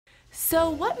So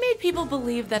what made people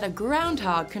believe that a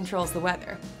groundhog controls the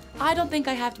weather? I don't think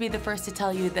I have to be the first to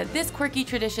tell you that this quirky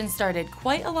tradition started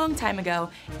quite a long time ago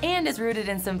and is rooted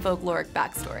in some folkloric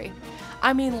backstory.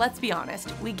 I mean, let's be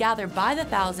honest, we gather by the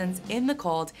thousands in the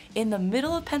cold in the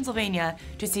middle of Pennsylvania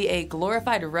to see a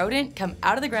glorified rodent come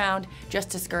out of the ground just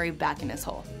to scurry back in his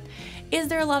hole. Is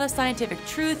there a lot of scientific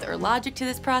truth or logic to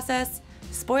this process?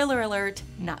 Spoiler alert,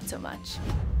 not so much.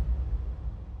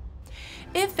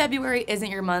 If February isn't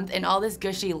your month and all this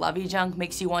gushy lovey junk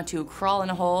makes you want to crawl in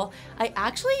a hole, I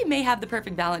actually may have the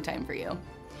perfect Valentine for you.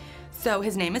 So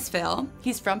his name is Phil.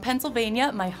 He's from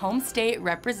Pennsylvania, my home state,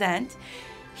 represent.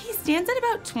 He stands at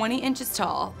about 20 inches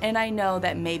tall, and I know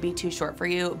that may be too short for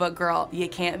you, but girl, you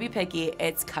can't be picky,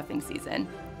 it's cuffing season.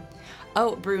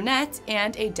 Oh, brunette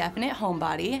and a definite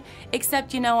homebody,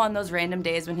 except on those random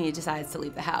days when he decides to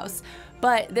leave the house.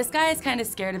 But this guy is kind of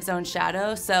scared of his own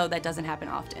shadow, so that doesn't happen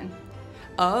often.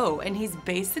 Oh, and he's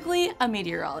basically a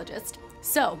meteorologist.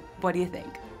 So, what do you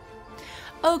think?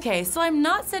 Okay, so I'm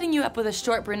not setting you up with a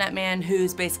short brunette man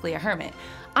who's basically a hermit.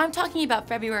 I'm talking about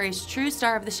February's true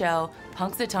star of the show,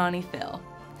 Punxsutawney Phil.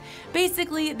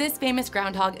 Basically, this famous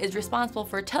groundhog is responsible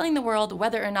for telling the world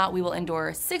whether or not we will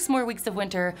endure 6 more weeks of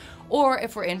winter or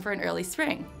if we're in for an early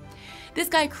spring. This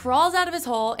guy crawls out of his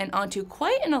hole and onto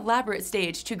quite an elaborate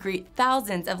stage to greet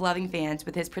thousands of loving fans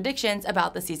with his predictions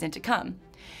about the season to come.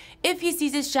 If he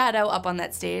sees his shadow up on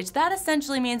that stage, that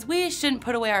essentially means we shouldn't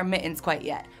put away our mittens quite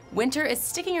yet. Winter is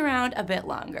sticking around a bit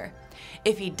longer.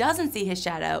 If he doesn't see his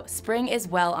shadow, spring is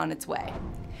well on its way.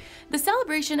 The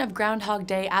celebration of Groundhog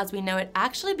Day as we know it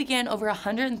actually began over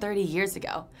 130 years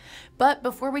ago. But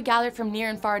before we gathered from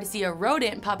near and far to see a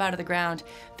rodent pop out of the ground,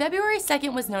 February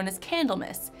 2nd was known as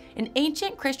Candlemas, an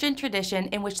ancient Christian tradition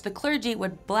in which the clergy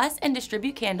would bless and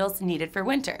distribute candles needed for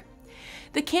winter.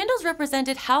 The candles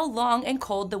represented how long and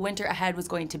cold the winter ahead was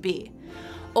going to be.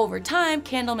 Over time,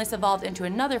 Candlemas evolved into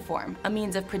another form, a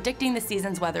means of predicting the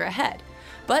season's weather ahead,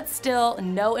 but still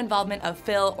no involvement of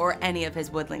Phil or any of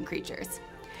his woodland creatures.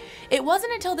 It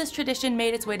wasn't until this tradition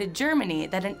made its way to Germany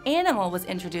that an animal was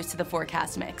introduced to the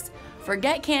forecast mix.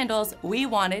 Forget candles, we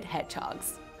wanted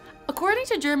hedgehogs. According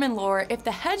to German lore, if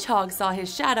the hedgehog saw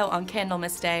his shadow on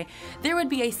Candlemas Day, there would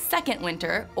be a second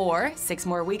winter, or 6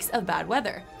 more weeks of bad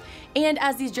weather. And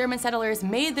as these German settlers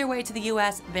made their way to the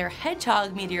US, their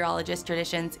hedgehog meteorologist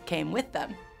traditions came with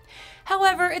them.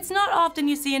 However, it's not often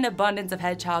you see an abundance of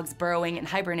hedgehogs burrowing and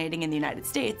hibernating in the United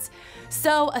States,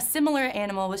 so a similar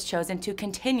animal was chosen to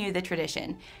continue the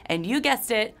tradition, and you guessed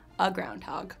it, a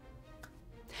groundhog.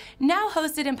 Now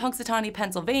hosted in Punxsutawney,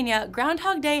 Pennsylvania,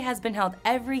 Groundhog Day has been held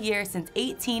every year since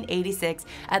 1886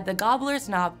 at the Gobbler's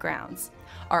Knob grounds.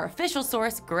 Our official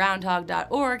source,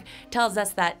 groundhog.org, tells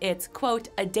us that it's, quote,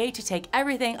 a day to take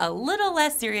everything a little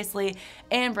less seriously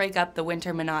and break up the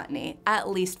winter monotony, at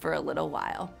least for a little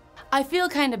while. I feel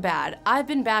kinda bad. I've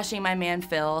been bashing my man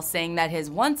Phil, saying that his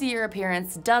once-a-year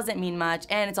appearance doesn't mean much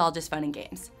and it's all just fun and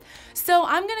games. So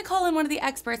I'm gonna call in one of the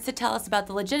experts to tell us about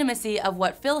the legitimacy of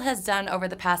what Phil has done over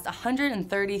the past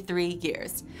 133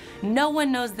 years. No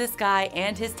one knows this guy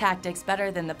and his tactics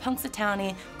better than the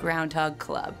Punxsutawney Groundhog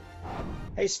Club.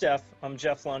 Hey Steph, I'm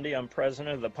Jeff Lundy. I'm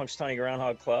president of the Punxsutawney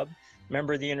Groundhog Club,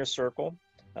 member of the Inner Circle.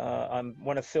 I'm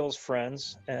one of Phil's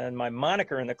friends, and my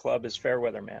moniker in the club is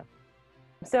Fairweather Man.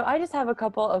 So I just have a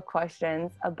couple of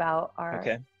questions about our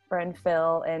friend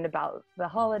Phil and about the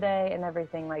holiday and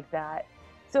everything like that.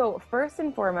 So first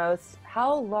and foremost,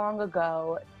 how long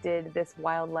ago did this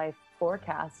wildlife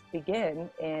forecast begin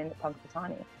in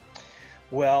Punxsutawney?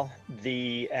 Well,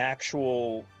 the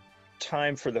actual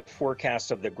time for the forecast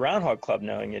of the Groundhog Club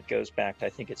knowing it goes back to, I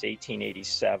think it's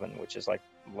 1887, which is like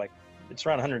it's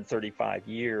around 135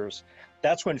 years.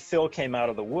 That's when Phil came out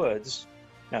of the woods.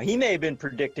 Now he may have been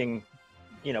predicting,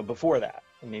 before that.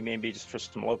 I mean, maybe just for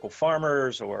some local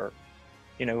farmers or,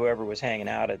 whoever was hanging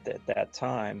out at that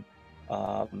time.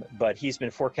 But he's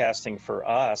been forecasting for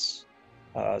us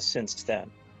since then.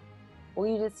 Will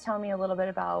you just tell me a little bit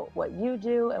about what you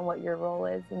do and what your role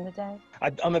is in the day?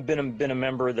 I've been a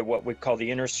member of what we call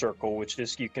the Inner Circle, which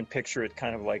is, you can picture it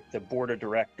kind of like the board of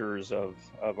directors of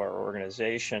our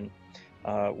organization.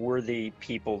 We're the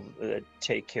people that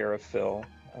take care of Phil.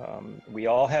 We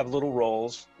all have little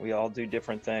roles. We all do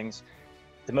different things.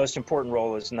 The most important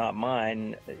role is not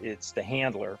mine. It's the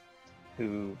handler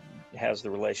who has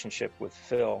the relationship with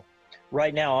Phil.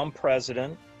 Right now, I'm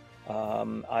president.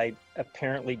 I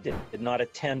apparently did not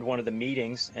attend one of the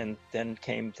meetings and then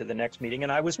came to the next meeting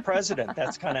and I was president.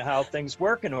 That's kind of how things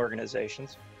work in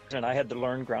organizations. And I had to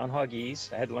learn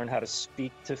groundhogese. I had to learn how to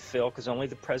speak to Phil because only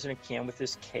the president can with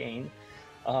his cane.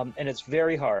 And it's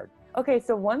very hard. Okay,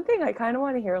 so one thing I kind of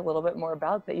want to hear a little bit more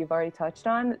about that you've already touched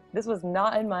on, this was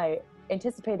not in my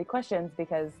anticipated questions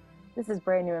because this is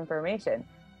brand new information.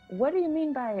 What do you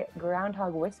mean by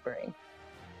groundhog whispering?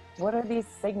 What are these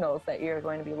signals that you're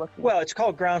going to be looking for? Well, it's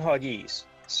called groundhogese.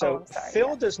 So Phil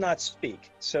yeah. does not speak.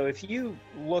 So if you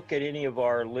look at any of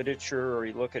our literature or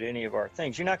you look at any of our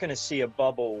things, you're not going to see a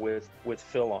bubble with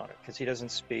Phil on it because he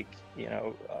doesn't speak,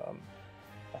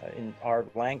 in our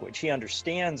language. He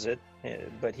understands it,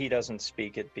 but he doesn't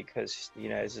speak it because,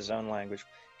 it's his own language.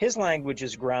 His language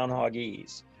is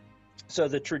groundhogese. So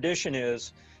the tradition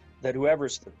is that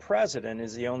whoever's the president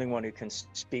is the only one who can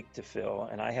speak to Phil.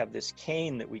 And I have this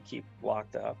cane that we keep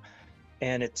locked up.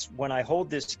 And it's when I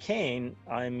hold this cane,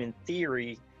 I'm in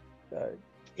theory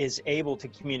is able to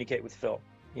communicate with Phil.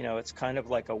 It's kind of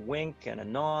like a wink and a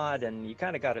nod, and you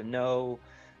kind of got to know,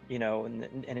 and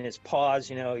in his paws,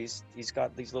 he's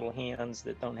got these little hands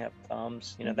that don't have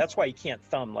thumbs. That's why you can't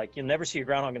thumb. Like you'll never see a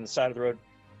groundhog on the side of the road.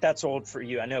 That's old for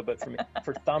you, I know, but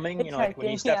for thumbing, like when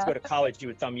you used to have to go to college, you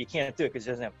would thumb. You can't do it because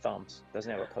it doesn't have thumbs. It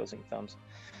doesn't have opposing thumbs.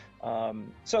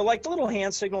 So like the little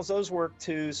hand signals, those work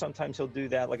too. Sometimes he'll do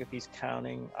that, like if he's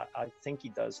counting. I think he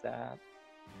does that.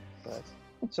 But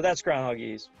so that's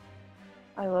groundhogese.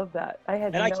 I love that.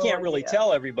 I can't really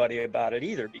tell everybody about it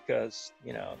either because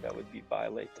that would be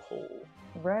violate the whole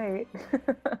right.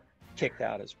 kicked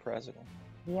out as president.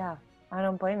 Yeah, I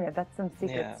don't blame you. That's some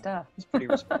secret stuff. It's pretty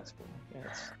responsible.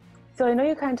 Yes. So I know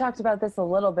you kind of talked about this a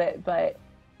little bit, but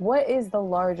what is the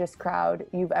largest crowd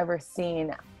you've ever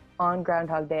seen on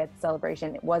Groundhog Day at the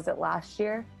celebration? Was it last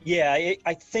year? Yeah,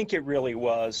 I think it really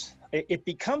was. It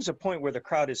becomes a point where the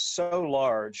crowd is so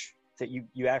large that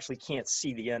you actually can't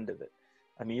see the end of it.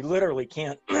 I mean, you literally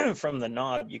can't, from the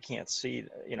knob, you can't see,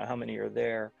 how many are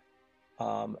there.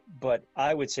 But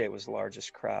I would say it was the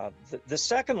largest crowd. The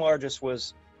second largest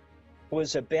was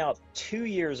about 2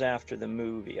 years after the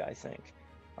movie, I think.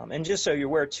 And just so you're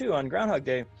aware, too, on Groundhog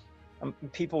Day,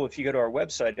 people, if you go to our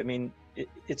website, I mean,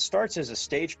 it starts as a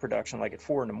stage production, like at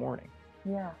 4 a.m.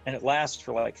 Yeah. And it lasts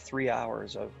for like 3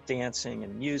 hours of dancing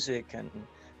and music and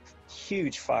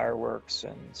huge fireworks.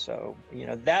 And so,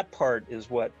 that part is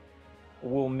what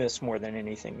we'll miss more than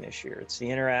anything this year. It's the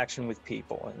interaction with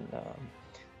people. And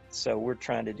so we're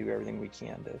trying to do everything we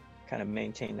can to kind of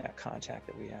maintain that contact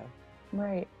that we have.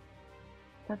 Right.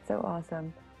 That's so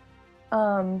awesome.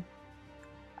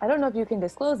 I don't know if you can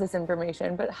disclose this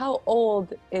information, but how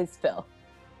old is Phil?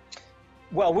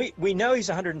 Well, we know he's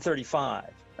 135.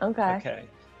 Okay.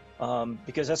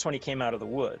 Because that's when he came out of the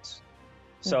woods.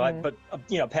 So, but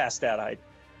past that,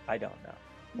 I don't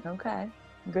know. Okay.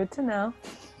 Good to know.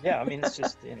 Yeah, I mean, it's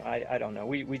just, I don't know.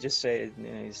 We just say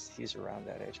he's around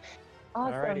that age.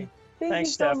 Awesome. Alrighty. Thanks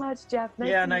you Steph. so much, Jeff.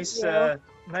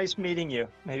 Nice meeting you.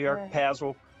 Maybe our paths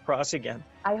will cross again.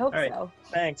 I hope right. so.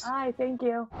 Thanks. Bye, thank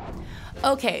you.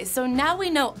 Okay, so now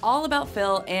we know all about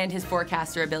Phil and his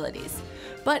forecaster abilities.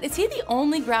 But is he the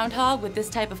only groundhog with this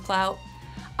type of clout?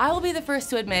 I will be the first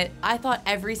to admit, I thought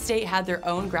every state had their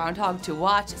own groundhog to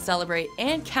watch, celebrate,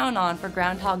 and count on for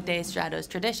Groundhog Day Stratos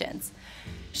traditions.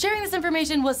 Sharing this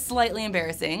information was slightly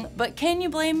embarrassing, but can you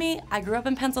blame me? I grew up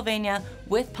in Pennsylvania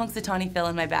with Punxsutawney Phil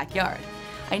in my backyard.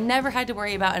 I never had to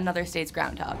worry about another state's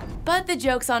groundhog. But the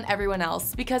joke's on everyone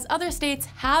else, because other states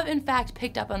have in fact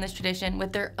picked up on this tradition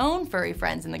with their own furry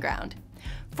friends in the ground.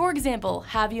 For example,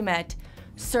 have you met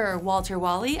Sir Walter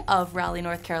Wally of Raleigh,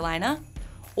 North Carolina?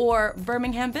 Or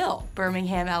Birmingham Bill,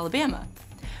 Birmingham, Alabama?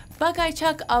 Buckeye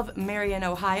Chuck of Marion,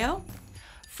 Ohio?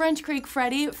 French Creek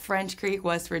Freddy, French Creek,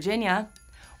 West Virginia?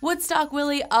 Woodstock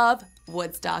Willie of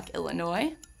Woodstock,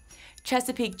 Illinois?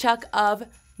 Chesapeake Chuck of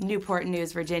Newport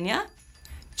News, Virginia?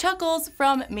 Chuckles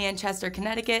from Manchester,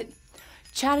 Connecticut?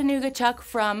 Chattanooga Chuck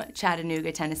from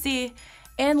Chattanooga, Tennessee?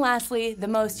 And lastly, the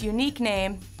most unique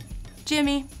name,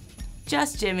 Jimmy,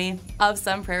 just Jimmy, of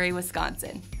Sun Prairie,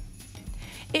 Wisconsin.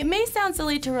 It may sound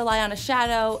silly to rely on a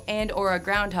shadow and or a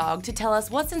groundhog to tell us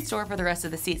what's in store for the rest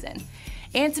of the season.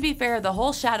 And to be fair, the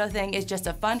whole shadow thing is just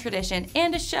a fun tradition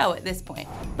and a show at this point.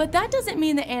 But that doesn't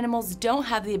mean that animals don't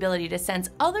have the ability to sense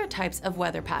other types of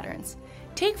weather patterns.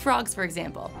 Take frogs, for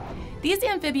example. These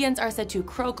amphibians are said to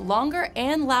croak longer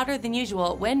and louder than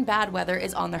usual when bad weather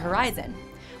is on the horizon.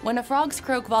 When a frog's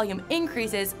croak volume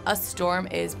increases, a storm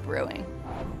is brewing.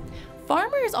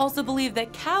 Farmers also believe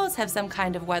that cows have some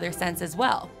kind of weather sense as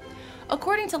well.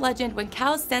 According to legend, when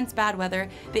cows sense bad weather,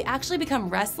 they actually become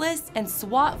restless and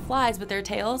swat flies with their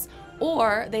tails,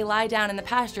 or they lie down in the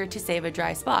pasture to save a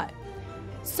dry spot.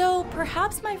 So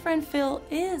perhaps my friend Phil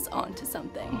is onto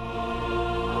something.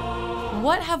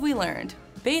 What have we learned?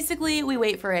 Basically, we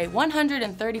wait for a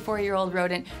 134-year-old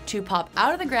rodent to pop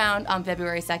out of the ground on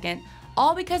February 2nd,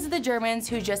 all because of the Germans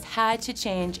who just had to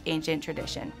change ancient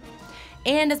tradition.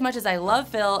 And as much as I love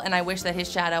Phil and I wish that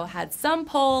his shadow had some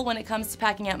pull when it comes to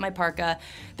packing up my parka,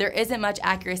 there isn't much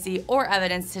accuracy or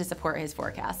evidence to support his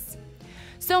forecasts.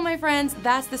 So my friends,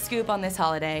 that's the scoop on this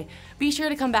holiday. Be sure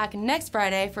to come back next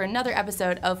Friday for another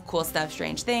episode of Cool Stuff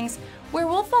Strange Things, where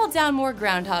we'll fall down more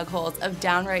groundhog holes of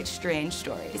downright strange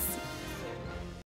stories.